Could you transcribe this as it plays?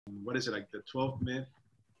what is it, like the 12th myth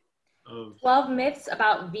of 12 myths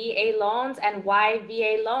about VA loans and why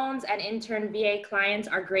VA loans and intern VA clients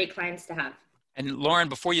are great clients to have. And Lauren,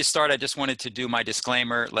 before you start, I just wanted to do my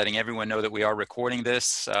disclaimer, letting everyone know that we are recording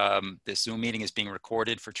this. This Zoom meeting is being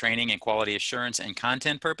recorded for training and quality assurance and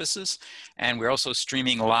content purposes. And we're also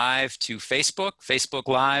streaming live to Facebook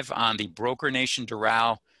Live on the Broker Nation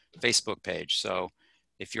Doral Facebook page. So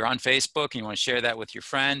if you're on Facebook and you want to share that with your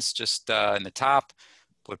friends, just in the top,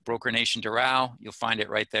 put Broker Nation Doral. You'll find it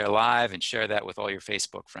right there live, and share that with all your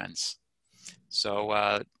Facebook friends.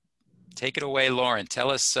 So take it away, Lauren.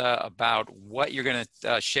 Tell us about what you're going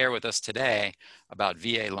to share with us today about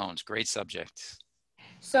VA loans. Great subject.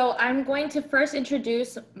 So I'm going to first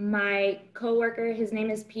introduce my coworker. His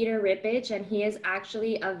name is Peter Rippich, and he is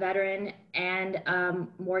actually a veteran and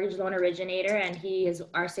mortgage loan originator, and he is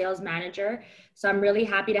our sales manager. So I'm really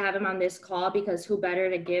happy to have him on this call, because who better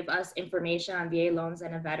to give us information on VA loans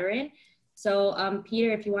than a veteran. So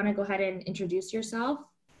Peter, if you want to go ahead and introduce yourself.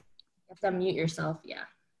 You have to unmute yourself, yeah.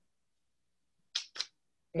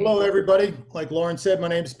 Hello, everybody. Like Lauren said, my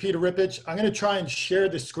name is Peter Rippich. I'm going to try and share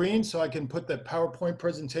the screen so I can put the PowerPoint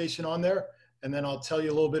presentation on there, and then I'll tell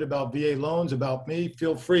you a little bit about VA loans, about me.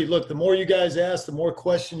 Feel free. Look, the more you guys ask, the more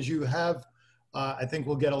questions you have, I think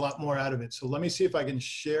we'll get a lot more out of it. So let me see if I can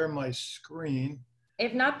share my screen.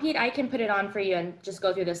 If not, Pete, I can put it on for you and just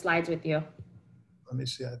go through the slides with you. Let me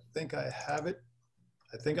see. I think I have it.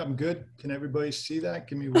 I think I'm good. Can everybody see that?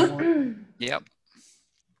 Give me one. Yep.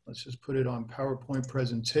 Let's just put it on PowerPoint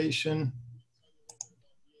presentation.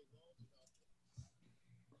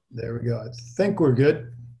 There we go. I think we're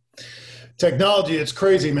good. Technology, it's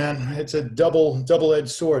crazy, man. It's a double-edged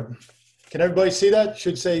sword. Can everybody see that?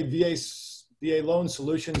 Should say VA Loan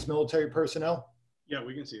Solutions Military Personnel. Yeah,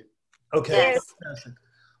 we can see it. Okay, Yes. fantastic.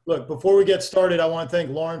 Look, before we get started, I want to thank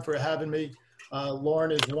Lauren for having me.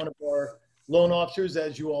 Lauren is one of our loan officers,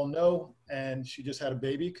 as you all know, and she just had a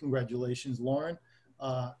baby. Congratulations, Lauren.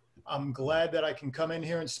 I'm glad that I can come in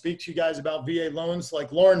here and speak to you guys about VA loans.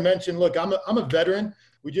 Like Lauren mentioned, look, I'm a veteran.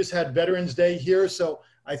 We just had Veterans Day here, so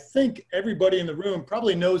I think everybody in the room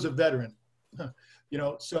probably knows a veteran. You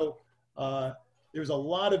know, so there's a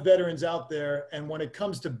lot of veterans out there, and when it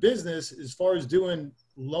comes to business, as far as doing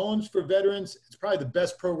loans for veterans, it's probably the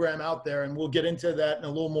best program out there, and we'll get into that in a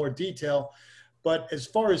little more detail. But as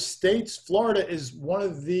far as states, Florida is one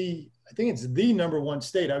of the, I think it's the #1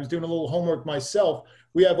 state. I was doing a little homework myself.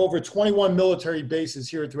 We have over 21 military bases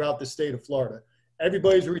here throughout the state of Florida.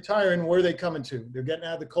 Everybody's retiring. Where are they coming to? They're getting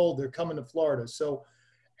out of the cold. They're coming to Florida. So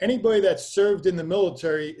anybody that's served in the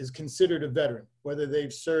military is considered a veteran, whether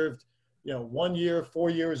they've served, you know, 1 year, 4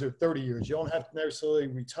 years, or 30 years. You don't have to necessarily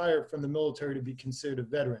retire from the military to be considered a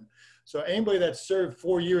veteran. So anybody that's served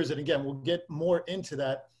 4 years, and again, we'll get more into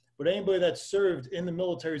that, but anybody that's served in the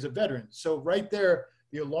military is a veteran. So right there,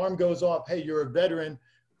 the alarm goes off, hey, you're a veteran,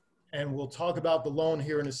 and we'll talk about the loan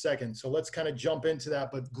here in a second. So let's kind of jump into that,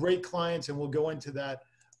 but great clients, and we'll go into that.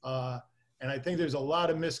 And I think there's a lot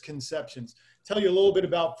of misconceptions. Tell you a little bit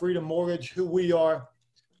about Freedom Mortgage, who we are.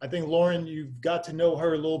 I think, Lauren, you've got to know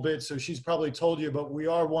her a little bit, so she's probably told you, but we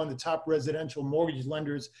are one of the top residential mortgage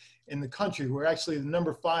lenders in the country. We're actually the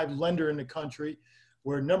 #5 lender in the country.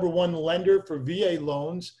 We're #1 lender for VA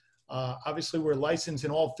loans. Obviously, we're licensed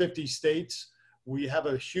in all 50 states. We have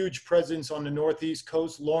a huge presence on the Northeast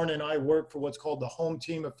coast. Lauren and I work for what's called the home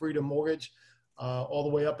team of Freedom Mortgage, all the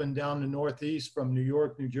way up and down the Northeast, from New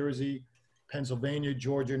York, New Jersey, Pennsylvania,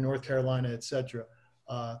 Georgia, North Carolina, et cetera.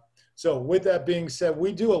 So with that being said,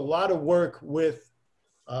 we do a lot of work with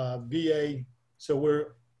VA. So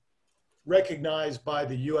we're recognized by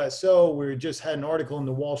the USO. We just had an article in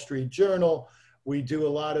the Wall Street Journal. We do a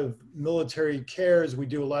lot of military cares. We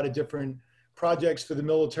do a lot of different projects for the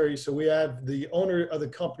military. So we have the owner of the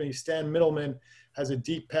company, Stan Middleman, has a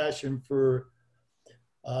deep passion for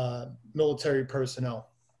military personnel.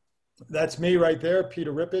 That's me right there,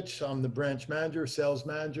 Peter Rippich. I'm the branch manager, sales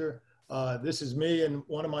manager. This is me and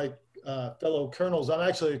one of my fellow colonels. I'm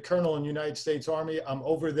actually a colonel in the United States Army. I'm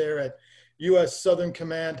over there at U.S. Southern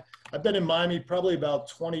Command. I've been in Miami probably about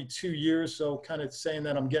 22 years, so kind of saying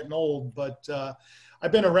that I'm getting old, but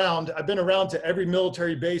I've been around to every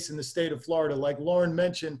military base in the state of Florida. Like Lauren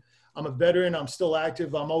mentioned, I'm a veteran. I'm still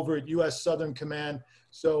active. I'm over at U.S. Southern Command.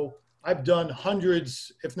 So I've done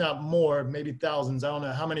hundreds, if not more, maybe thousands. I don't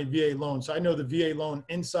know how many VA loans. So I know the VA loan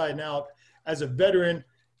inside and out. As a veteran,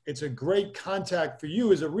 it's a great contact for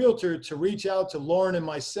you as a realtor to reach out to Lauren and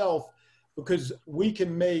myself, because we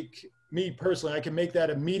can make, me personally, I can make that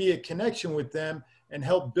immediate connection with them and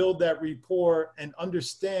help build that rapport and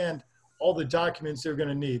understand all the documents they're going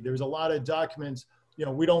to need. There's a lot of documents You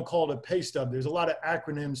know, we don't call it a pay stub. There's a lot of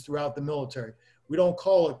acronyms throughout the military. We don't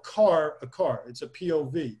call a car. It's a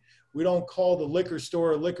POV. We don't call the liquor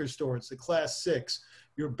store a liquor store. It's a class 6.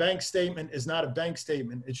 Your bank statement is not a bank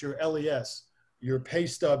statement. It's your LES. Your pay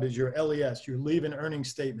stub is your LES, your leave and earning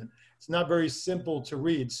statement. It's not very simple to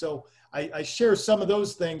read. So I share some of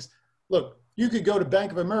those things. Look, you could go to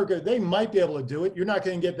Bank of America. They might be able to do it. You're not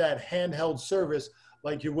going to get that handheld service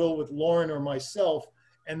like you will with Lauren or myself.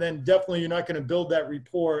 And then definitely you're not going to build that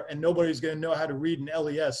rapport, and nobody's going to know how to read an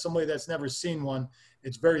LES. Somebody that's never seen one,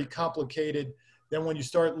 it's very complicated. Then when you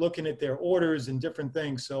start looking at their orders and different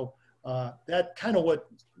things. So that kind of what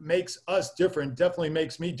makes us different, definitely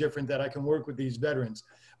makes me different, that I can work with these veterans.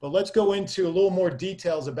 But let's go into a little more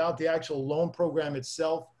details about the actual loan program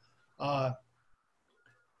itself. I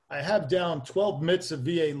have down 12 myths of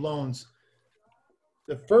VA loans.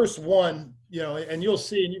 The first one, you know, and you'll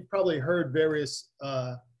see, and you've probably heard various,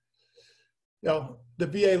 you know, the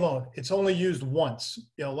VA loan, it's only used once.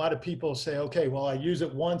 You know, a lot of people say, okay, well, I use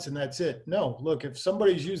it once and that's it. No, look, if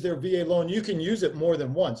somebody's used their VA loan, you can use it more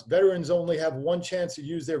than once. Veterans only have one chance to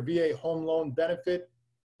use their VA home loan benefit.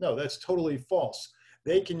 No, that's totally false.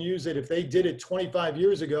 They can use it if they did it 25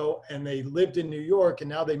 years ago and they lived in New York and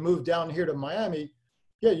now they moved down here to Miami.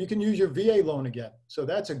 Yeah, you can use your VA loan again. So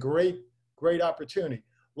that's a great opportunity.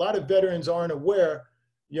 A lot of veterans aren't aware,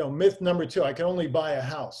 you know, myth number 2, I can only buy a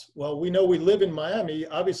house. Well, we know we live in Miami.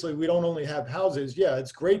 Obviously, we don't only have houses. Yeah,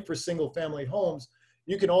 it's great for single family homes.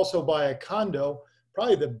 You can also buy a condo.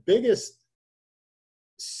 Probably the biggest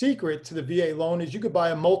secret to the VA loan is you could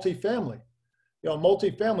buy a multifamily. You know,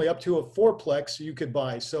 multifamily up to a 4-plex you could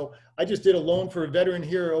buy. So I just did a loan for a veteran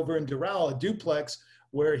here over in Doral, a duplex,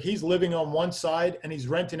 where he's living on one side and he's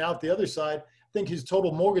renting out the other side. I think his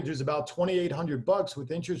total mortgage is about $2,800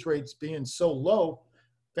 with interest rates being so low.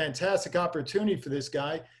 Fantastic opportunity for this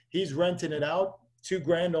guy. He's renting it out,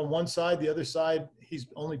 $2,000 on one side, the other side, he's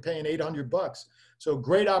only paying $800. So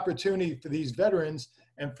great opportunity for these veterans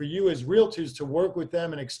and for you as realtors to work with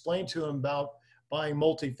them and explain to them about buying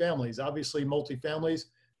multifamilies. Obviously multifamilies,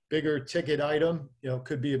 bigger ticket item, you know,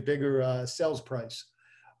 could be a bigger sales price.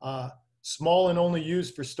 Small and only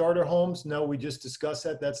used for starter homes. No, we just discussed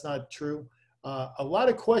that. That's not true. A lot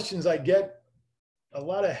of questions I get, a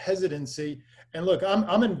lot of hesitancy. And look,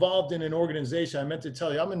 I'm involved in an organization. I meant to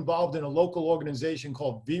tell you, I'm involved in a local organization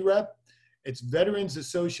called VREP. It's Veterans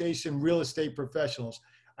Association Real Estate Professionals.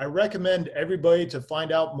 I recommend everybody to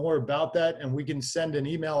find out more about that, and we can send an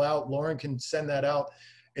email out. Lauren can send that out.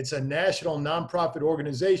 It's a national nonprofit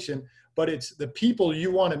organization, but it's the people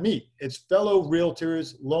you want to meet. It's fellow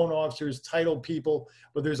realtors, loan officers, title people,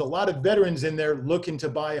 but there's a lot of veterans in there looking to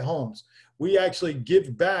buy homes. We actually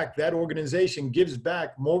give back, that organization gives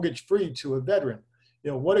back mortgage-free to a veteran. You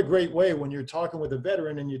know, what a great way when you're talking with a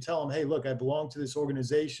veteran and you tell them, hey, look, I belong to this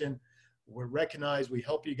organization. We're recognized, we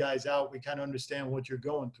help you guys out. We kind of understand what you're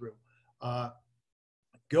going through.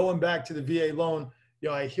 Going back to the VA loan, you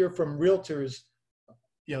know, I hear from realtors,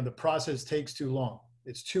 you know, the process takes too long.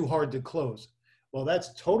 It's too hard to close. Well,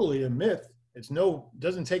 that's totally a myth.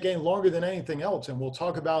 Doesn't take any longer than anything else. And we'll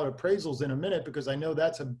talk about appraisals in a minute because I know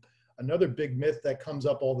that's another big myth that comes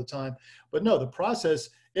up all the time. But no, the process,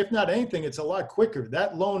 if not anything, it's a lot quicker.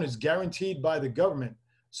 That loan is guaranteed by the government.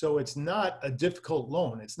 So it's not a difficult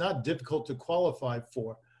loan. It's not difficult to qualify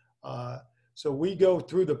for. So we go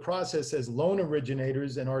through the process as loan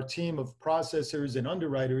originators, and our team of processors and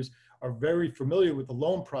underwriters are very familiar with the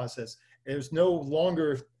loan process. There's no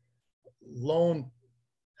longer loan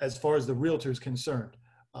as far as the realtor is concerned.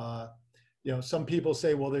 You know, some people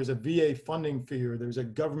say, well, there's a VA funding fee or there's a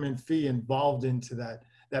government fee involved into that.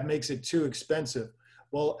 That makes it too expensive.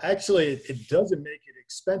 Well, actually, it doesn't make it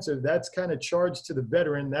expensive. That's kind of charged to the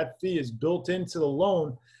veteran. That fee is built into the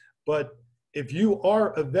loan. But if you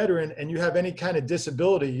are a veteran and you have any kind of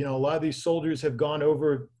disability, you know, a lot of these soldiers have gone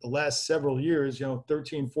over the last several years, you know,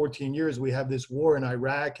 13, 14 years, we have this war in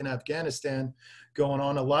Iraq and Afghanistan going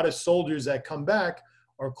on. A lot of soldiers that come back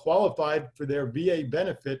are qualified for their VA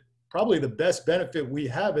benefit. Probably the best benefit we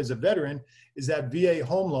have as a veteran is that VA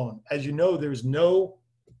home loan. As you know, there's no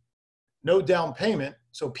down payment.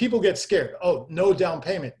 So people get scared. Oh, no down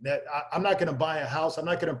payment. I'm not going to buy a house. I'm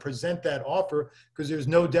not going to present that offer because there's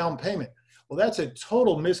no down payment. Well, that's a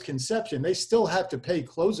total misconception. They still have to pay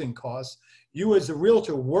closing costs. You as a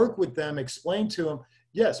realtor work with them, explain to them,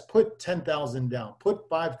 yes, put $10,000 down, put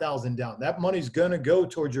 $5,000 down. That money's going to go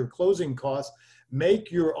towards your closing costs.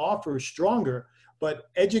 Make your offer stronger, but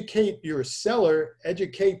educate your seller,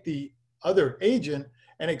 educate the other agent,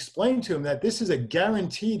 and explain to them that this is a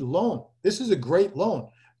guaranteed loan. This is a great loan.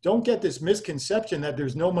 Don't get this misconception that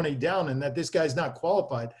there's no money down and that this guy's not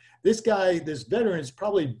qualified. this guy, this veteran is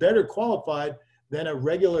probably better qualified than a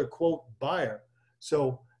regular quote buyer.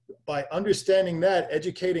 So by understanding that,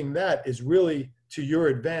 educating that is really to your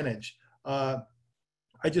advantage.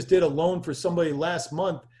 I just did a loan for somebody last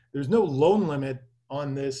month. There's no loan limit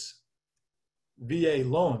on this VA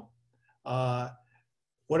loan.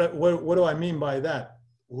 What do I mean by that?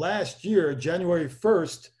 Last year, January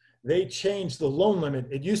 1st, they changed the loan limit.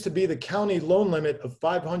 It used to be the county loan limit of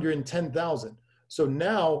 $510,000. So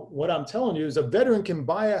now what I'm telling you is a veteran can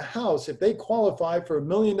buy a house. If they qualify for $1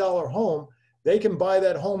 million home, they can buy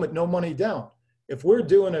that home at no money down. If we're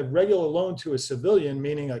doing a regular loan to a civilian,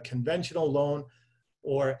 meaning a conventional loan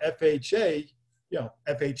or FHA, you know,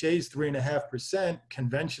 FHA is 3.5%,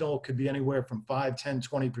 conventional could be anywhere from 5, 10,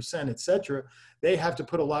 20%, et cetera. They have to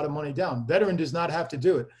put a lot of money down. Veteran does not have to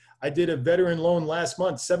do it. I did a veteran loan last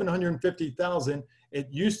month, $750,000. It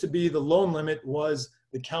used to be the loan limit was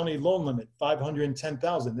the county loan limit,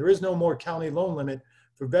 $510,000. There is no more county loan limit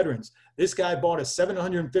for veterans. This guy bought a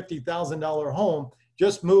 $750,000 home,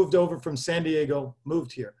 just moved over from San Diego,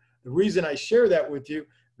 moved here. The reason I share that with you,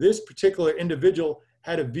 this particular individual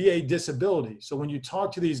had a VA disability. So when you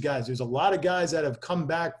talk to these guys, there's a lot of guys that have come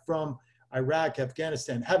back from Iraq,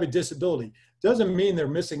 Afghanistan, have a disability. Doesn't mean they're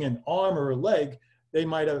missing an arm or a leg. They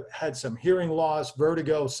might have had some hearing loss,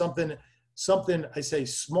 vertigo, something I say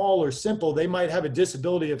small or simple. They might have a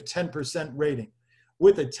disability of 10% rating.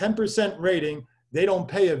 With a 10% rating, they don't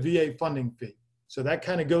pay a VA funding fee. So that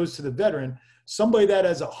kind of goes to the veteran. Somebody that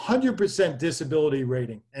has a 100% disability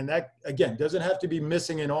rating, and that, again, doesn't have to be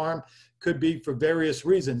missing an arm, could be for various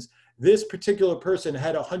reasons. This particular person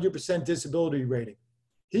had a 100% disability rating.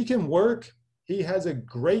 He can work. He has a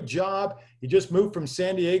great job. He just moved from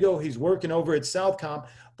San Diego. He's working over at Southcom,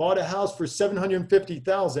 bought a house for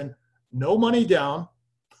 $750,000, no money down.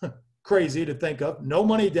 Crazy to think of, no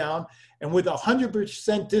money down. And with a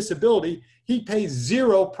 100% disability, he pays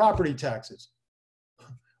 0 property taxes.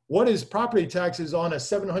 What is property taxes on a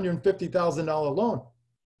 $750,000 loan?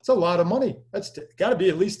 It's a lot of money. That's got to be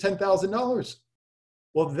at least $10,000.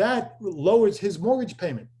 Well, that lowers his mortgage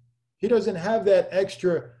payment. He doesn't have that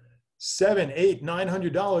extra $700,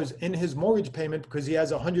 $800, $900 in his mortgage payment because he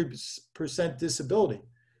has a 100% disability.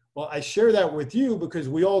 Well, I share that with you because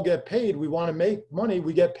we all get paid. We want to make money.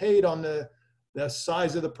 We get paid on the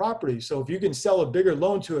size of the property. So if you can sell a bigger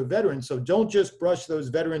loan to a veteran, so don't just brush those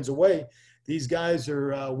veterans away. These guys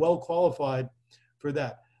are well qualified for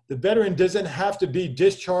that. The veteran doesn't have to be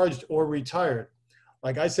discharged or retired.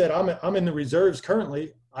 Like I said, I'm in the reserves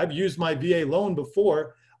currently. I've used my VA loan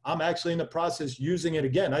before. I'm actually in the process using it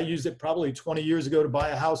again. I used it probably 20 years ago to buy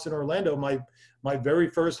a house in Orlando, my very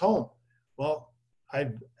first home. Well,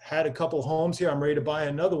 I've had a couple homes here. I'm ready to buy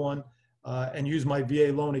another one and use my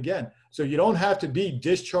VA loan again. So you don't have to be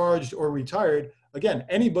discharged or retired. Again,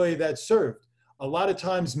 anybody that's served. A lot of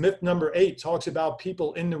times myth number 8 talks about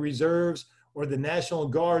people in the reserves or the National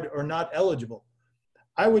Guard are not eligible.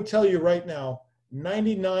 I would tell you right now,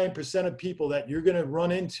 99% of people that you're going to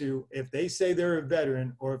run into, if they say they're a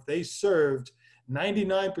veteran or if they served,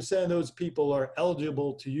 99% of those people are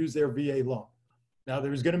eligible to use their VA loan. Now,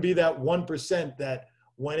 there's going to be that 1% that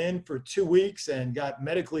went in for 2 weeks and got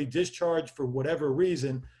medically discharged for whatever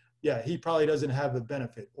reason. Yeah, he probably doesn't have a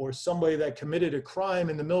benefit. Or somebody that committed a crime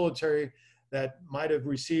in the military that might have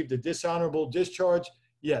received a dishonorable discharge.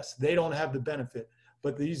 Yes, they don't have the benefit.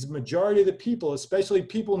 But these majority of the people, especially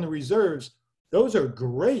people in the reserves, those are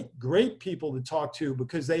great, great people to talk to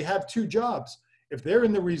because they have 2 jobs. If they're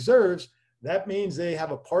in the reserves, that means they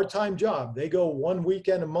have a part-time job. They go 1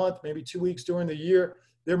 weekend a month, maybe 2 weeks during the year.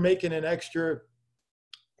 They're making an extra,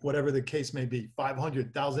 whatever the case may be,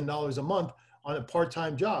 $500, $1,000 a month on a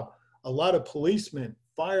part-time job. A lot of policemen,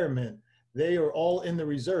 firemen, they are all in the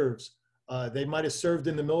reserves. They might have served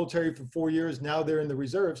in the military for 4 years. Now they're in the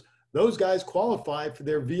reserves. Those guys qualify for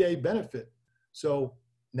their VA benefit. So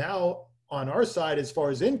now on our side, as far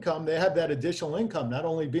as income, they have that additional income, not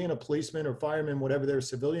only being a policeman or fireman, whatever their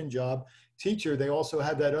civilian job, teacher, they also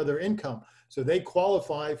have that other income. So they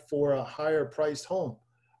qualify for a higher priced home.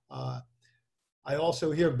 I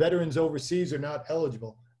also hear veterans overseas are not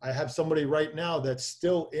eligible. I have somebody right now that's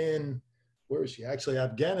still in, where is she? Actually,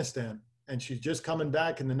 Afghanistan. And she's just coming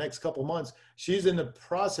back in the next couple months. She's in the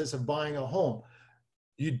process of buying a home.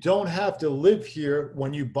 You don't have to live here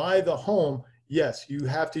when you buy the home. Yes, you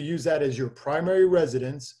have to use that as your primary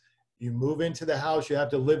residence. You move into the house, you have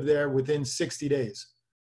to live there within 60 days.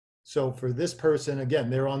 So for this person, again,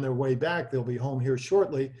 they're on their way back. They'll be home here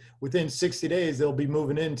shortly. Within 60 days, they'll be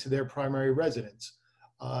moving into their primary residence.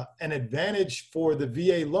 An advantage for the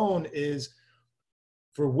VA loan is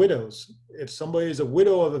for widows. If somebody is a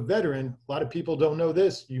widow of a veteran, a lot of people don't know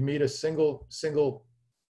this. You meet a single,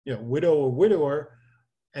 widow or widower,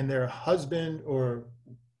 and their husband or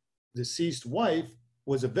deceased wife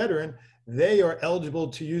was a veteran, they are eligible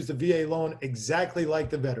to use the VA loan exactly like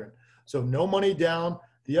the veteran. So no money down.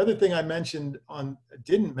 The other thing I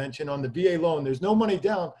didn't mention on the VA loan, there's no money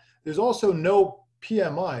down. There's also no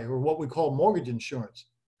PMI, or what we call mortgage insurance.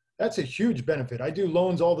 That's a huge benefit. I do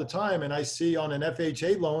loans all the time, and I see on an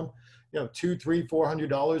FHA loan, $200, $300,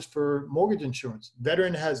 $400 for mortgage insurance.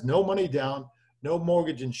 Veteran has no money down, no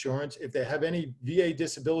mortgage insurance. If they have any VA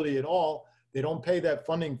disability at all, they don't pay that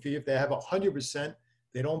funding fee. If they have 100%,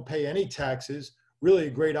 they don't pay any taxes. Really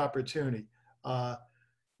a great opportunity.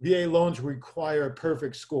 VA loans require a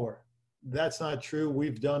perfect score. That's not true.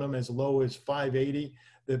 We've done them as low as 580.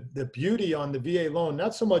 The beauty on the VA loan,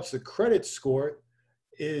 not so much the credit score,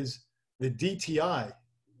 is the DTI,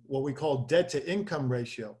 what we call debt to income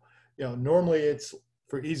ratio. Normally it's,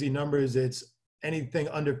 for easy numbers, it's anything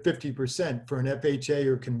under 50% for an FHA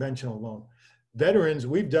or conventional loan. Veterans,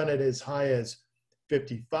 we've done it as high as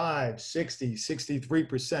 55, 60,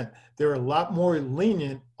 63%. They're a lot more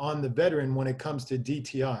lenient on the veteran when it comes to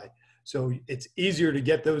DTI. So it's easier to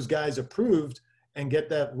get those guys approved and get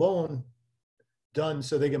that loan done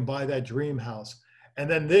so they can buy that dream house. And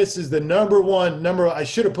then this is the I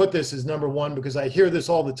should have put this as number one because I hear this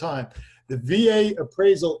all the time. The VA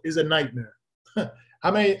appraisal is a nightmare.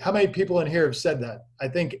 How many people in here have said that? I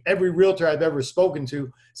think every realtor I've ever spoken to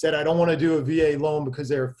said, I don't want to do a VA loan because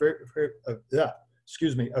they're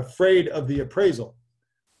afraid of the appraisal.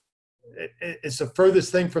 It's the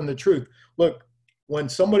furthest thing from the truth. Look, when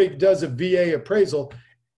somebody does a VA appraisal,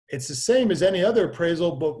 it's the same as any other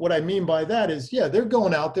appraisal, but what I mean by that is, yeah, they're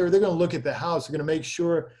going out there, they're going to look at the house, they're going to make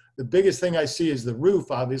sure. The biggest thing I see is the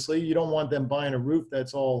roof, obviously. You don't want them buying a roof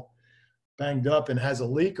that's all banged up and has a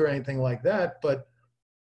leak or anything like that, but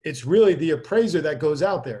it's really the appraiser that goes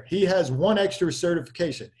out there. He has one extra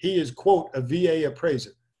certification. He is, quote, a VA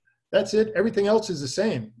appraiser. That's it. Everything else is the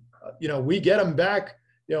same. We get them back.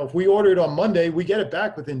 If we order it on Monday, we get it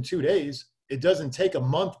back within 2 days. It doesn't take a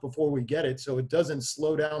month before we get it, so it doesn't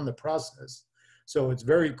slow down the process. So it's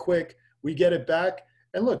very quick. We get it back.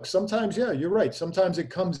 And look, sometimes, yeah, you're right. Sometimes it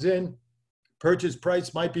comes in, purchase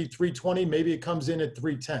price might be $320, maybe it comes in at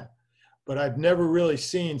 $310. But I've never really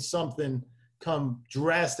seen something come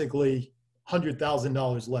drastically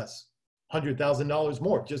 $100,000 less, $100,000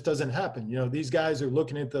 more. It just doesn't happen. These guys are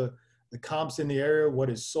looking at the comps in the area, what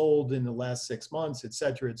is sold in the last 6 months, et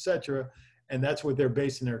cetera, and that's what they're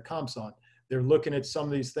basing their comps on. They're looking at some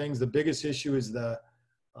of these things. The biggest issue is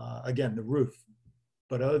again, the roof.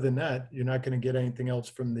 But other than that, you're not going to get anything else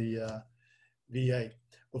from the VA.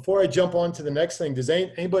 Before I jump on to the next thing, does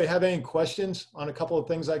anybody have any questions on a couple of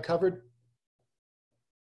things I covered?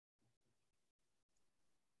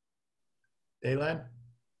 Daylan?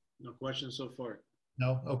 No questions so far.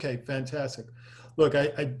 No? Okay, fantastic. Look,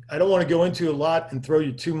 I don't want to go into a lot and throw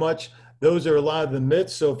you too much. Those are a lot of the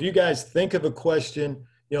myths. So if you guys think of a question,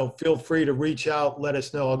 feel free to reach out, let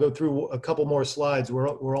us know. I'll go through a couple more slides.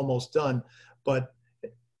 We're almost done. But,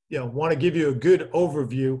 want to give you a good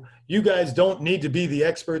overview. You guys don't need to be the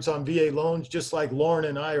experts on VA loans, just like Lauren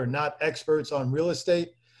and I are not experts on real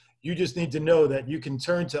estate. You just need to know that you can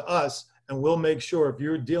turn to us and we'll make sure if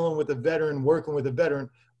you're dealing with a veteran, working with a veteran,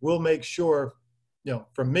 we'll make sure,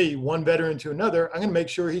 from me, one veteran to another, I'm going to make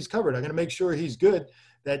sure he's covered. I'm going to make sure he's good,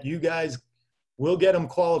 that you guys will get him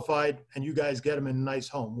qualified and you guys get him in a nice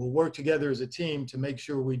home. We'll work together as a team to make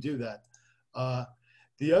sure we do that.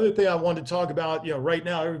 The other thing I wanted to talk about, right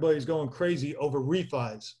now everybody's going crazy over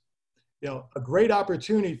refis. A great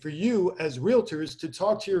opportunity for you as realtors to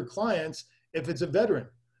talk to your clients if it's a veteran.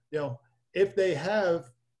 If they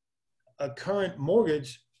have a current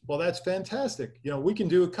mortgage, well, that's fantastic. We can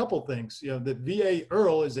do a couple things. The VA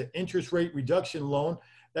IRL is an interest rate reduction loan.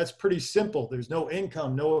 That's pretty simple. There's no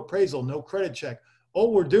income, no appraisal, no credit check.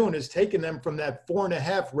 All we're doing is taking them from that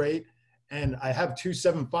 4.5 rate, and I have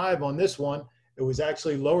 2.75 on this one. It was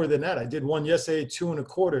actually lower than that. I did one yesterday at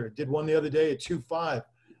 2.25. Did one the other day at 2.5.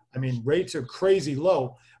 I mean, rates are crazy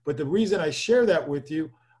low. But the reason I share that with you,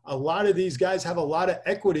 a lot of these guys have a lot of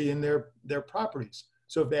equity in their properties.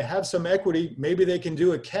 So if they have some equity, maybe they can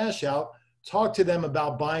do a cash out. Talk to them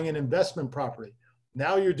about buying an investment property.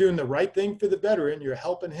 Now you're doing the right thing for the veteran. You're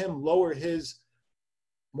helping him lower his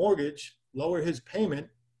mortgage, lower his payment.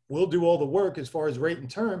 We'll do all the work as far as rate and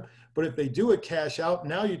term. But if they do a cash out,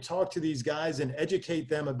 now you talk to these guys and educate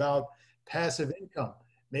them about passive income,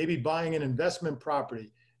 maybe buying an investment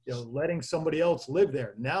property, letting somebody else live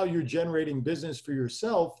there. Now you're generating business for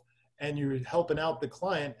yourself and you're helping out the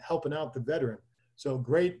client, helping out the veteran. So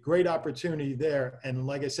great opportunity there. And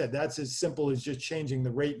like I said, that's as simple as just changing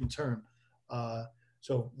the rate and term.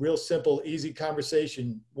 So real simple, easy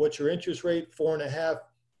conversation. What's your interest rate? 4.5.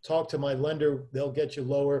 Talk to my lender. They'll get you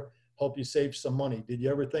lower, help you save some money. Did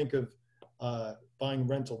you ever think of buying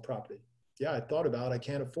rental property? Yeah, I thought about it. I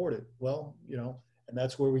can't afford it. Well, you know, and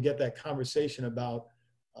that's where we get that conversation about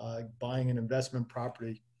buying an investment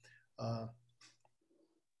property.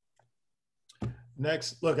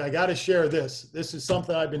 Next, look, I got to share this. This is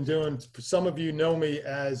something I've been doing. Some of you know me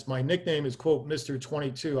as my nickname is, quote, Mr.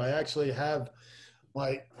 22. I actually have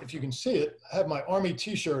my, if you can see it, I have my Army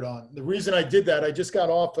t-shirt on. The reason I did that, I just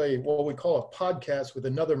got off what we call a podcast with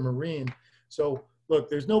another Marine. So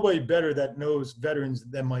look, there's nobody better that knows veterans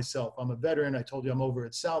than myself. I'm a veteran. I told you I'm over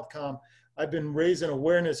at Southcom. I've been raising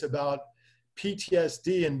awareness about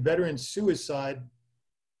PTSD and veteran suicide.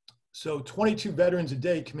 So 22 veterans a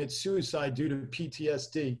day commit suicide due to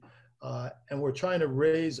PTSD. And we're trying to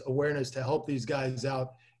raise awareness to help these guys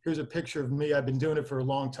out. Here's a picture of me. I've been doing it for a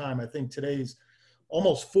long time. I think today's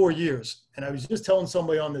almost 4 years. And I was just telling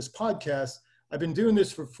somebody on this podcast, I've been doing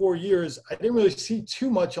this for 4 years. I didn't really see too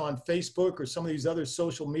much on Facebook or some of these other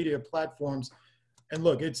social media platforms. And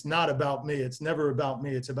look, it's not about me. It's never about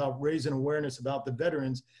me. It's about raising awareness about the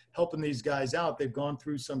veterans, helping these guys out. They've gone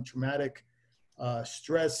through some traumatic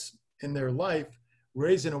stress in their life,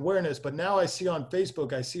 raising awareness. But now I see on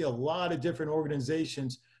Facebook, I see a lot of different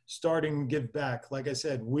organizations starting to give back. Like I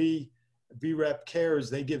said, VREP Cares,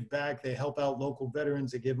 they give back. They help out local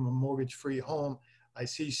veterans. They give them a mortgage-free home. I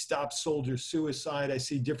see Stop Soldier Suicide. I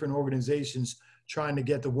see different organizations trying to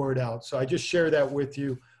get the word out. So I just share that with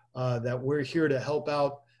you, that we're here to help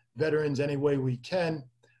out veterans any way we can.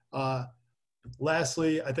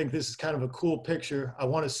 Lastly, I think this is kind of a cool picture. I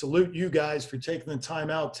want to salute you guys for taking the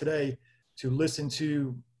time out today to listen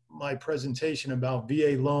to my presentation about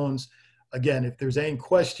VA loans. Again, if there's any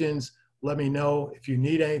questions, let me know. If you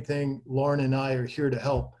need anything, Lauren and I are here to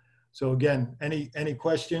help. So again, any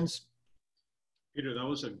questions? Peter, that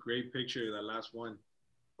was a great picture, that last one.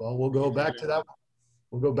 Well, we'll go back to that one.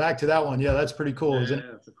 We'll go back to that one. Yeah, that's pretty cool, isn't it?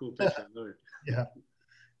 Yeah, it's a cool picture. I love it. Yeah.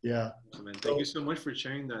 Yeah. Man, thank you so much for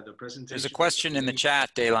sharing that, the presentation. There's a question in the chat,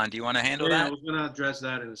 Daylon. Do you want to handle that? I was going to address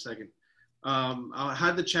that in a second. I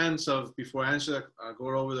had the chance of, before I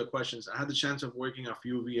go over the questions, I had the chance of working a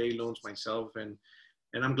few VA loans myself, and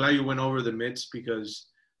I'm glad you went over the myths, because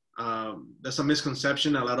that's a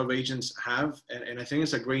misconception a lot of agents have, and I think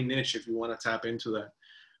it's a great niche if you want to tap into that.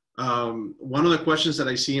 One of the questions that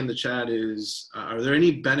I see in the chat is, are there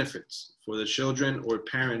any benefits for the children or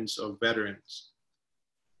parents of veterans?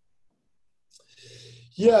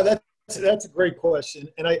 Yeah, that's a great question,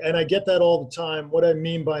 and I get that all the time. What I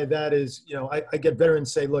mean by that is, you know, I get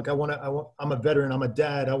veterans say, look, I'm a veteran, I'm a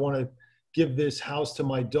dad, I want to give this house to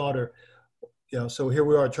my daughter. You know, so here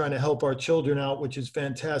we are trying to help our children out, which is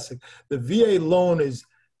fantastic. The VA loan is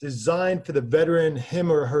designed for the veteran,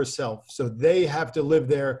 him or herself. So they have to live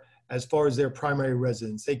there as far as their primary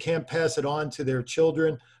residence. They can't pass it on to their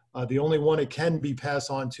children. The only one it can be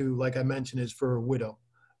passed on to, like I mentioned, is for a widow.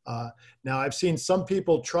 Now, I've seen some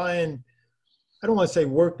people try and, I don't want to say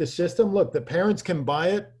work the system. Look, the parents can buy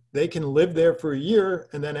it. They can live there for a year.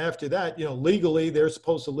 And then after that, you know, legally, they're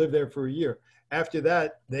supposed to live there for a year. After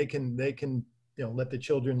that, they can, you know, let the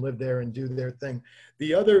children live there and do their thing.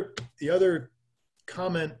 The other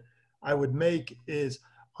comment I would make is,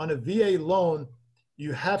 on a VA loan,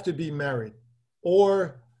 you have to be married,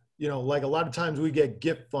 or, you know, like a lot of times we get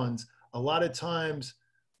gift funds. A lot of times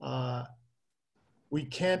we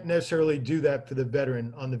can't necessarily do that for the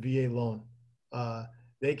veteran on the VA loan.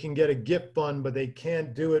 They can get a gift fund, but they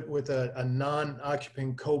can't do it with a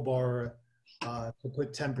non-occupant co-borrower to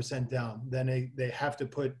put 10% down. Then they have to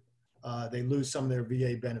put, they lose some of their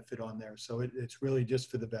VA benefit on there. So it's really just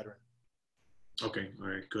for the veteran. Okay, all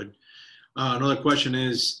right, good. Another question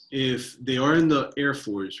is, if they are in the Air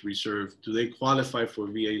Force Reserve, do they qualify for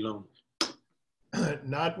VA loans?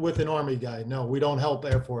 Not with an Army guy. No, we don't help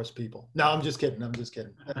Air Force people. No, I'm just kidding.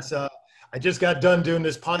 That's, I just got done doing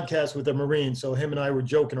this podcast with a Marine, so him and I were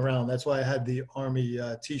joking around. That's why I had the Army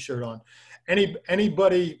t-shirt on.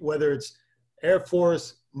 Anybody, whether it's Air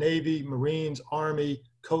Force, Navy, Marines, Army,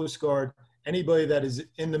 Coast Guard, anybody that is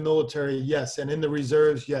in the military, yes, and in the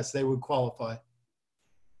reserves, yes, they would qualify.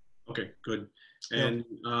 Okay, good. And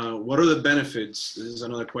what are the benefits? This is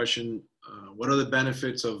another question. What are the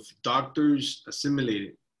benefits of doctors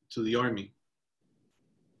assimilated to the Army?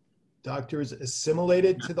 Doctors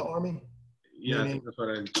assimilated to the Army? Yeah, meaning, I think that's what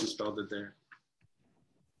I just spelled it there.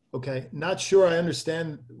 Okay, not sure I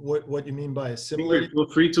understand what you mean by assimilated. Feel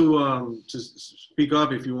free to speak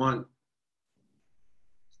up if you want.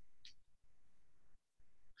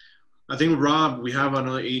 I think Rob, we have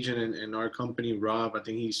another agent in our company, Rob. I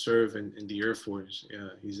think he served in the Air Force. Yeah,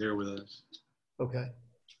 he's there with us. Okay.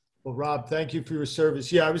 Well, Rob, thank you for your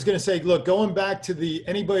service. Yeah, I was going to say, look, going back to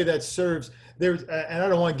anybody that serves, there's, and I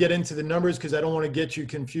don't want to get into the numbers because I don't want to get you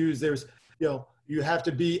confused. There's, you have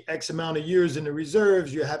to be X amount of years in the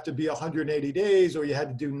reserves. You have to be 180 days, or you had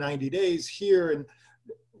to do 90 days here. And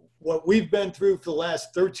what we've been through for the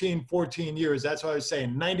last 13, 14 years, that's why I was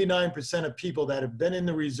saying 99% of people that have been in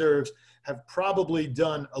the reserves have probably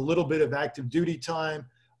done a little bit of active duty time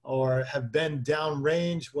or have been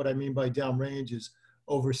downrange. What I mean by downrange is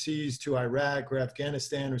overseas to Iraq or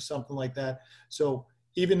Afghanistan or something like that. So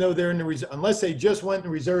even though they're in the reserves, unless they just went in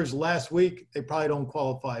the reserves last week, they probably don't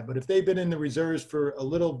qualify. But if they've been in the reserves for a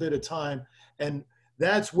little bit of time, and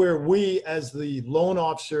that's where we as the loan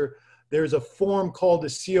officer, there's a form called the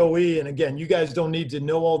COE. And again, you guys don't need to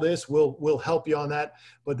know all this. We'll help you on that.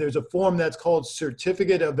 But there's a form that's called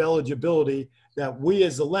Certificate of Eligibility that we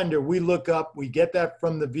as the lender, we look up, we get that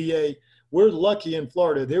from the VA. We're lucky in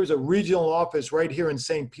Florida. There's a regional office right here in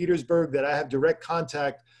St. Petersburg that I have direct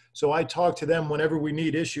contact. So I talk to them whenever we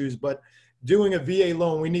need issues. But doing a VA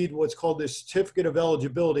loan, we need what's called the Certificate of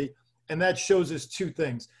Eligibility. And that shows us two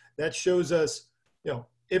things. That shows us,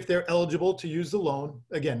 if they're eligible to use the loan.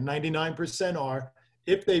 Again, 99% are.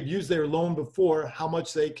 If they've used their loan before, how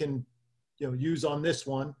much they can use on this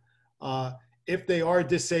one. If they are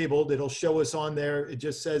disabled, it'll show us on there. It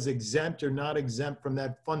just says exempt or not exempt from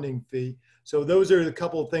that funding fee. So those are the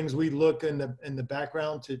couple of things we look in the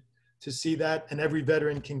background to see that. And every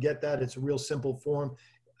veteran can get that. It's a real simple form.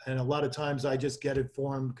 And a lot of times I just get it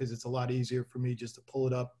for them because it's a lot easier for me just to pull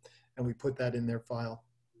it up and we put that in their file.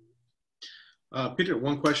 Peter,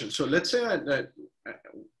 one question. So let's say that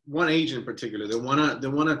one agent in particular, they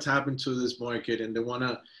wanna tap into this market and they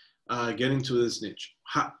wanna get into this niche.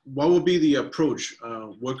 What would be the approach?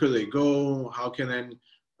 Where could they go? How can they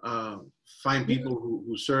find people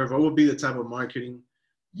who serve? What would be the type of marketing?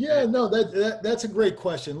 Yeah, no, that's a great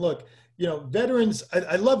question. Look, veterans,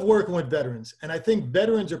 I love working with veterans, and I think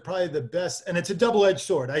veterans are probably the best, and it's a double-edged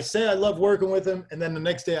sword. I say I love working with them, and then the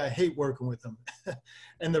next day I hate working with them.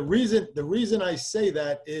 And the reason I say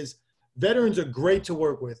that is veterans are great to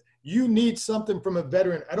work with. You need something from a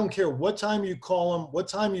veteran. I don't care what time you call them, what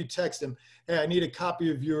time you text them. Hey, I need a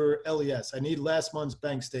copy of your LES. I need last month's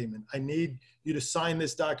bank statement. I need you to sign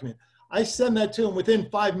this document. I send that to them within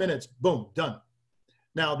 5 minutes. Boom, done.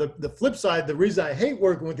 Now, the flip side, the reason I hate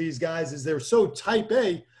working with these guys is they're so type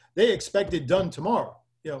A, they expect it done tomorrow.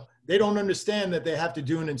 They don't understand that they have to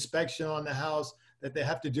do an inspection on the house, that they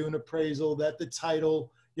have to do an appraisal, that the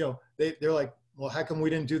title, they're like, well, how come we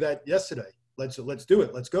didn't do that yesterday? Let's do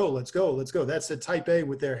it. Let's go. That's the type A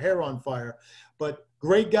with their hair on fire. But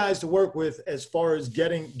great guys to work with as far as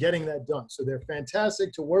getting that done. So they're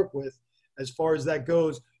fantastic to work with as far as that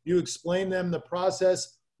goes. You explain them the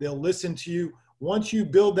process, they'll listen to you. Once you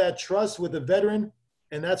build that trust with a veteran,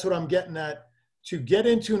 and that's what I'm getting at, to get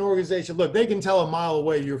into an organization, look, they can tell a mile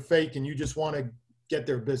away you're fake and you just want to get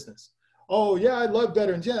their business. Oh, yeah, I love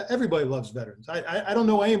veterans. Yeah, everybody loves veterans. I don't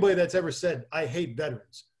know anybody that's ever said, I hate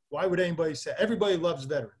veterans. Why would anybody say? Everybody loves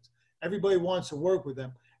veterans. Everybody wants to work with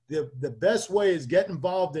them. The best way is get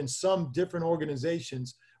involved in some different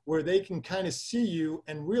organizations where they can kind of see you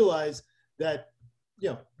and realize that,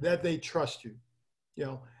 that they trust you,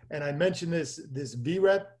 And I mentioned this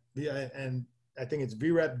VREP, and I think it's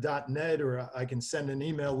vrep.net, or I can send an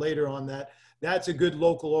email later on that. That's a good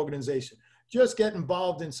local organization. Just get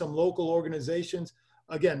involved in some local organizations.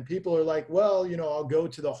 Again, people are like, well, I'll go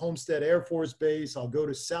to the Homestead Air Force Base. I'll go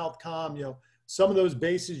to Southcom. Some of those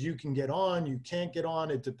bases you can get on, you can't get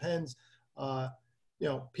on. It depends.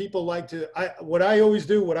 People like to, what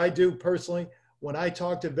I do personally, when I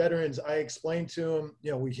talk to veterans, I explain to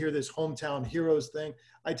them, we hear this hometown heroes thing.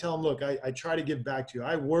 I tell them, look, I try to give back to you.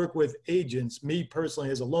 I work with agents, me personally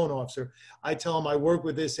as a loan officer. I tell them I work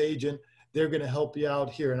with this agent. They're going to help you out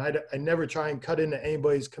here. And I never try and cut into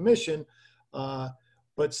anybody's commission.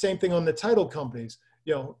 But same thing on the title companies.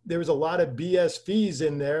 There's a lot of BS fees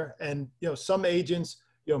in there. And, some agents,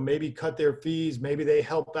 maybe cut their fees. Maybe they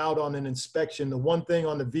help out on an inspection. The one thing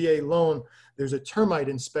on the VA loan, there's a termite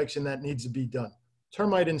inspection that needs to be done.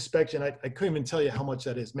 Termite inspection, I couldn't even tell you how much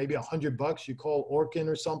that is. Maybe $100. You call Orkin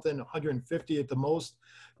or something, 150 at the most.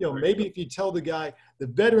 Maybe if you tell the guy, the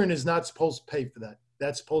veteran is not supposed to pay for that.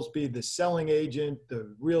 That's supposed to be the selling agent,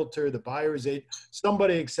 the realtor, the buyer's agent,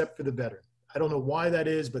 somebody except for the veteran. I don't know why that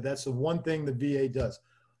is, but that's the one thing the VA does.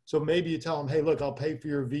 So maybe you tell them, hey, look, I'll pay for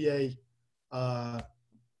your VA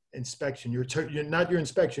inspection. Not your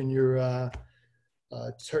inspection, your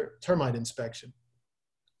termite inspection.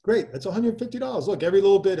 Great. That's $150. Look, every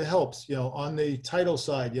little bit helps, you know, on the title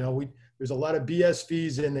side, you know, there's a lot of BS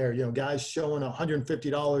fees in there, you know, guys showing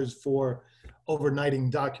 $150 for overnighting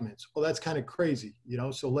documents. Well, that's kind of crazy, you know,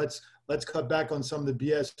 so let's cut back on some of the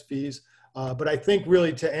BS fees. But I think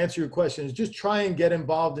really to answer your question is just try and get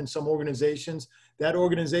involved in some organizations. That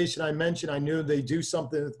organization I mentioned, I knew they do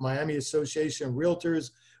something with Miami Association of Realtors,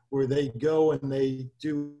 where they go and they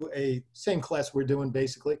do a same class we're doing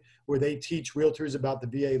basically, where they teach realtors about the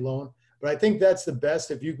VA loan. But I think that's the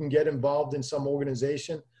best if you can get involved in some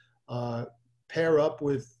organization, pair up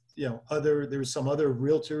with, you know, there's some other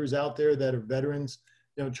realtors out there that are veterans,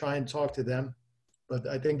 you know, try and talk to them. But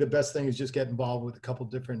I think the best thing is just get involved with a couple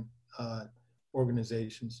different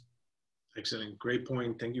organizations. Excellent. Great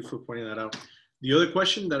point. Thank you for pointing that out. The other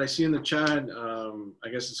question that I see in the chat, I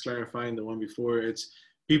guess it's clarifying the one before. It's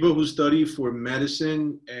people who study for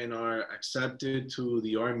medicine and are accepted to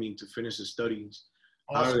the Army to finish the studies.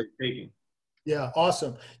 Awesome. How are they taking? Yeah,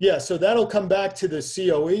 awesome. Yeah, so that'll come back to the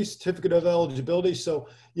COE, Certificate of Eligibility. So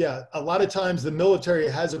yeah, a lot of times the military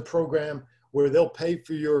has a program where they'll pay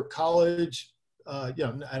for your college, you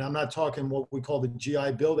know, and I'm not talking what we call the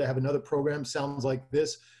GI Bill. They have another program, sounds like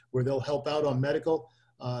this, where they'll help out on medical.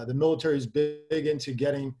 The military is big into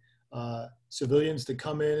getting civilians to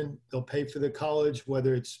come in. They'll pay for the college,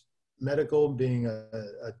 whether it's medical, being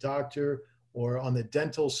a doctor, or on the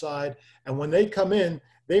dental side. And when they come in,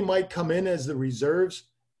 they might come in as the reserves.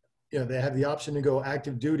 You know, they have the option to go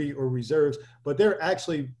active duty or reserves, but they're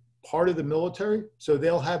actually part of the military. So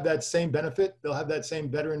they'll have that same benefit. They'll have that same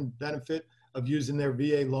veteran benefit of using their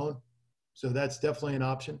VA loan. So that's definitely an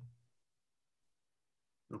option.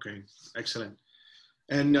 Okay, excellent.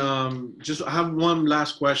 And just I have one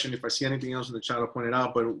last question. If I see anything else in the chat, I'll point it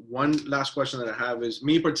out. But one last question that I have is,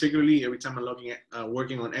 me particularly, every time I'm looking at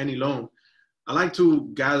working on any loan, I like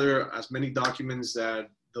to gather as many documents that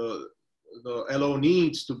the LO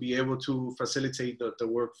needs to be able to facilitate the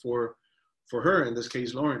work for her, in this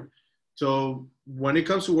case, Lauren. So when it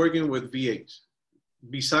comes to working with VAs,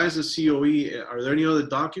 besides the COE, are there any other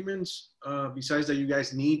documents besides that you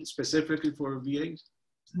guys need specifically for VAs?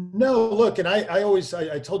 No, look, and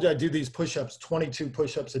I told you I do these push-ups, 22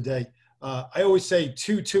 push-ups a day. I always say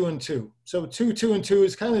 2, 2, and 2. So 2, 2, and 2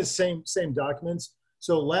 is kind of the same documents.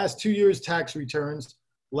 So last 2 years tax returns,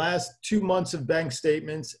 last 2 months of bank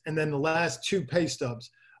statements, and then the last 2 pay stubs.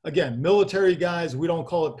 Again, military guys, we don't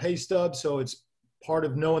call it pay stub, so it's part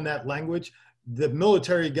of knowing that language. The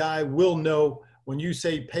military guy will know when you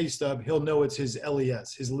say pay stub, he'll know it's his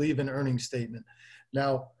LES, his leave and earnings statement.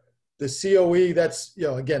 Now, the COE, that's, you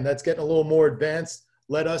know, again, that's getting a little more advanced.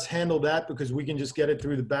 Let us handle that because we can just get it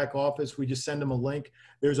through the back office. We just send them a link.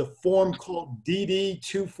 There's a form called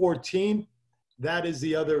DD-214. That is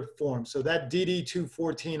the other form. So that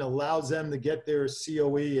DD-214 allows them to get their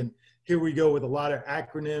COE. And here we go with a lot of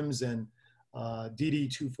acronyms and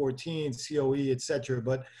DD-214, COE, et cetera.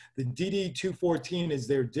 But the DD-214 is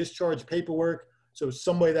their discharge paperwork. So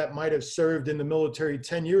somebody that might have served in the military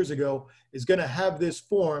 10 years ago is going to have this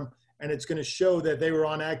form, and it's going to show that they were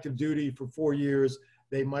on active duty for 4 years.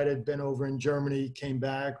 They might have been over in Germany, came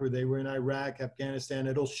back, or they were in Iraq, Afghanistan.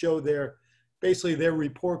 It'll show basically their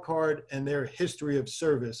report card and their history of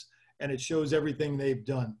service, and it shows everything they've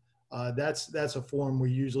done. That's a form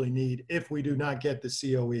we usually need if we do not get the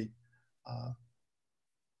COE.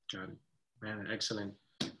 Got it. Man, excellent.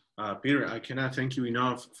 Peter, I cannot thank you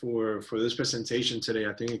enough for this presentation today.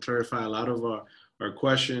 I think it clarified a lot of our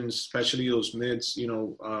questions, especially those myths. You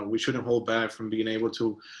know, we shouldn't hold back from being able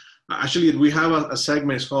to. Actually, we have a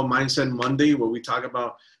segment, it's called Mindset Monday, where we talk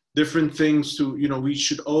about different things to, you know, we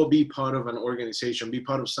should all be part of an organization, be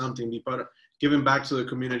part of something, be part of giving back to the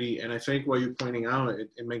community. And I think what you're pointing out,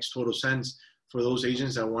 it makes total sense for those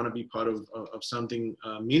agents that want to be part of something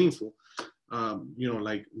meaningful, you know,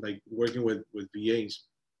 like working with VAs.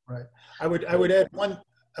 Right. I would add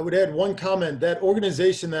one comment. That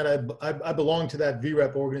organization that I belong to, that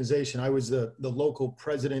VREP organization. I was the local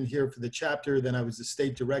president here for the chapter. Then I was the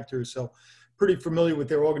state director. So pretty familiar with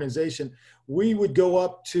their organization. We would go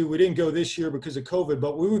up to, we didn't go this year because of COVID,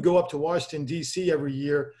 but we would go up to Washington, D.C. every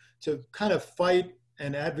year to kind of fight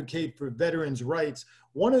and advocate for veterans' rights.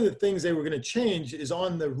 One of the things they were going to change is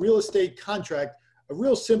on the real estate contract, a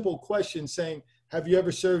real simple question saying, have you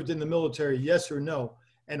ever served in the military? Yes or no?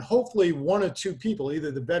 And hopefully 1 or 2 people,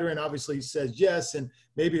 either the veteran obviously says yes, and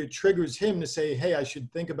maybe it triggers him to say, hey, I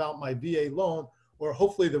should think about my VA loan, or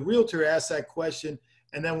hopefully the realtor asks that question,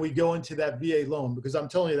 and then we go into that VA loan, because I'm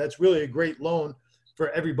telling you, that's really a great loan for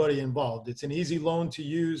everybody involved. It's an easy loan to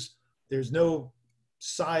use. There's no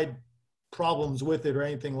side problems with it or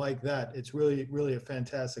anything like that. It's really, really a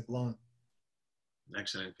fantastic loan.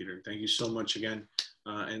 Excellent, Peter. Thank you so much again.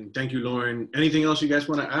 And thank you, Lauren. Anything else you guys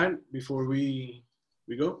want to add before we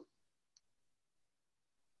go?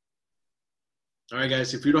 All right,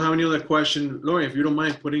 guys, if you don't have any other question, Lauren, if you don't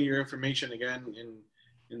mind putting your information again in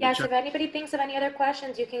yes, the chat. if anybody thinks of any other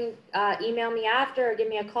questions, you can email me after or give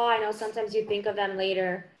me a call. I know sometimes you think of them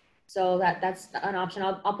later. So that's an option.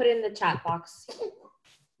 I'll put it in the chat box.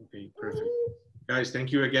 Okay, perfect. Guys,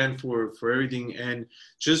 thank you again for everything. And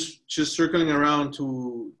just circling around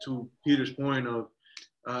to Peter's point of,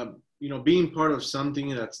 you know, being part of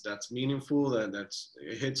something that's meaningful, that's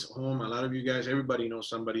it hits home. A lot of you guys, everybody knows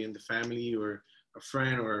somebody in the family or a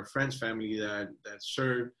friend or a friend's family that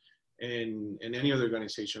served in any other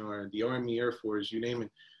organization or the Army, Air Force, you name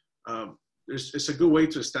it. It's a good way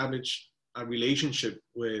to establish a relationship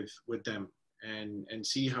with them and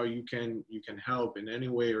see how you can help in any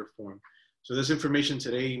way or form. So this information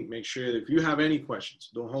today, make sure that if you have any questions,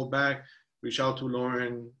 don't hold back, reach out to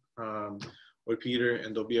Lauren or Peter,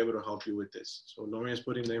 and they'll be able to help you with this. So Lauren is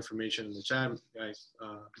putting the information in the chat, guys.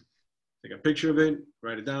 Take a picture of it,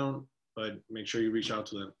 write it down, but make sure you reach out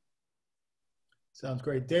to them. Sounds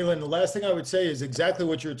great. Dalen, the last thing I would say is exactly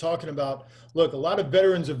what you're talking about. Look, a lot of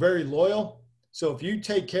veterans are very loyal. So if you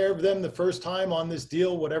take care of them the first time on this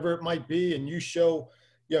deal, whatever it might be, and you show,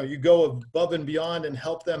 you know, you go above and beyond and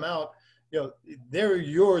help them out, you know, they're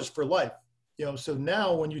yours for life. You know, so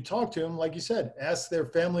now when you talk to them, like you said, ask their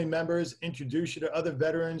family members, introduce you to other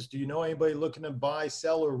veterans. Do you know anybody looking to buy,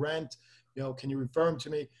 sell, or rent? You know, can you refer them to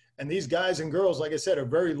me? And these guys and girls, like I said, are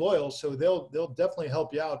very loyal. So they'll definitely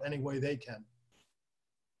help you out any way they can.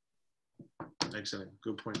 Excellent.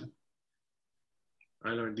 Good point. All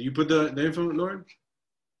right, Lauren, do you put the info, Lauren?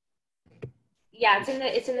 Yeah,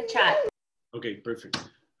 it's in the chat. Okay, perfect.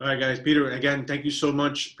 All right, guys. Peter, again, thank you so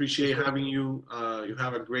much. Appreciate having you. You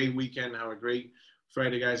have a great weekend. Have a great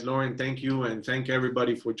Friday, guys. Lauren, thank you. And thank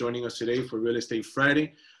everybody for joining us today for Real Estate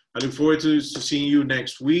Friday. I look forward to seeing you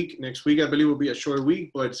next week. Next week, I believe, will be a short week,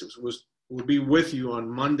 but we'll be with you on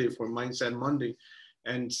Monday for Mindset Monday.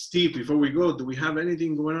 And Steve, before we go, do we have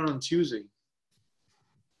anything going on Tuesday?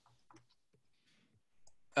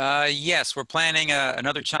 Yes, we're planning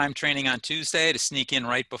another chime training on Tuesday to sneak in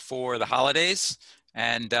right before the holidays.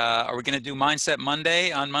 And are we going to do Mindset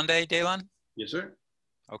Monday on Monday, Dalen? Yes, sir.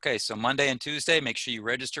 Okay, so Monday and Tuesday, make sure you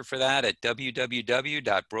register for that at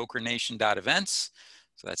www.brokernation.events.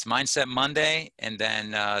 So that's Mindset Monday, and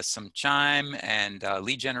then some chime and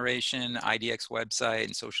lead generation, IDX website,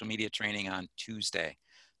 and social media training on Tuesday.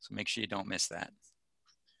 So make sure you don't miss that.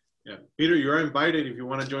 Yeah, Peter, you're invited if you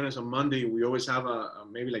want to join us on Monday. We always have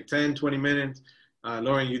maybe like 10, 20 minutes.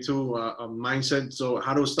 Lauren, you too, a mindset. So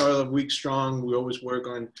how to start the week strong. We always work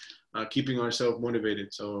on keeping ourselves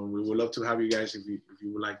motivated. So we would love to have you guys if you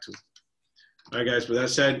would like to. All right, guys, with that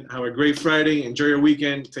said, have a great Friday. Enjoy your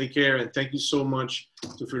weekend. Take care. And thank you so much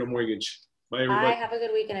to Freedom Mortgage. Bye, everybody. Bye. Have a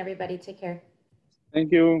good weekend, everybody. Take care.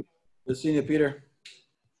 Thank you. Good seeing you, Peter.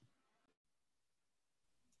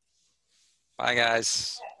 Bye,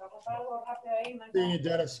 guys. See you,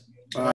 Dennis.